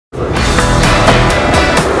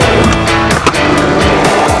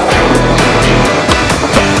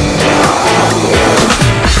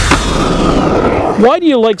Why do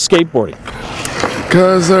you like skateboarding?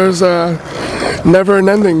 Because there's never an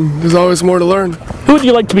ending. There's always more to learn. Who would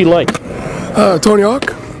you like to be like? Tony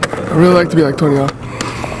Hawk. I really like to be like Tony Hawk.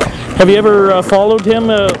 Have you ever followed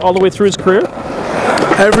him all the way through his career?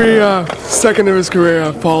 Every second of his career,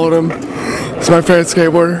 I followed him. He's my favorite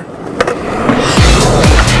skateboarder.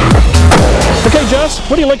 Okay, Jess,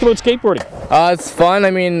 what do you like about skateboarding? It's fun.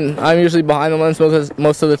 I mean, I'm usually behind the lens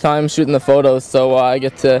most of the time shooting the photos, so I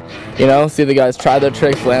get to, see the guys try their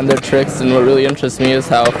tricks, land their tricks, and what really interests me is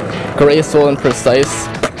how graceful and precise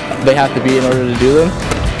they have to be in order to do them.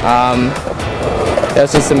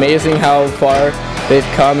 It's just amazing how far they've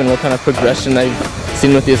come and what kind of progression I've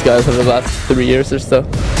seen with these guys over the last 3 years or so.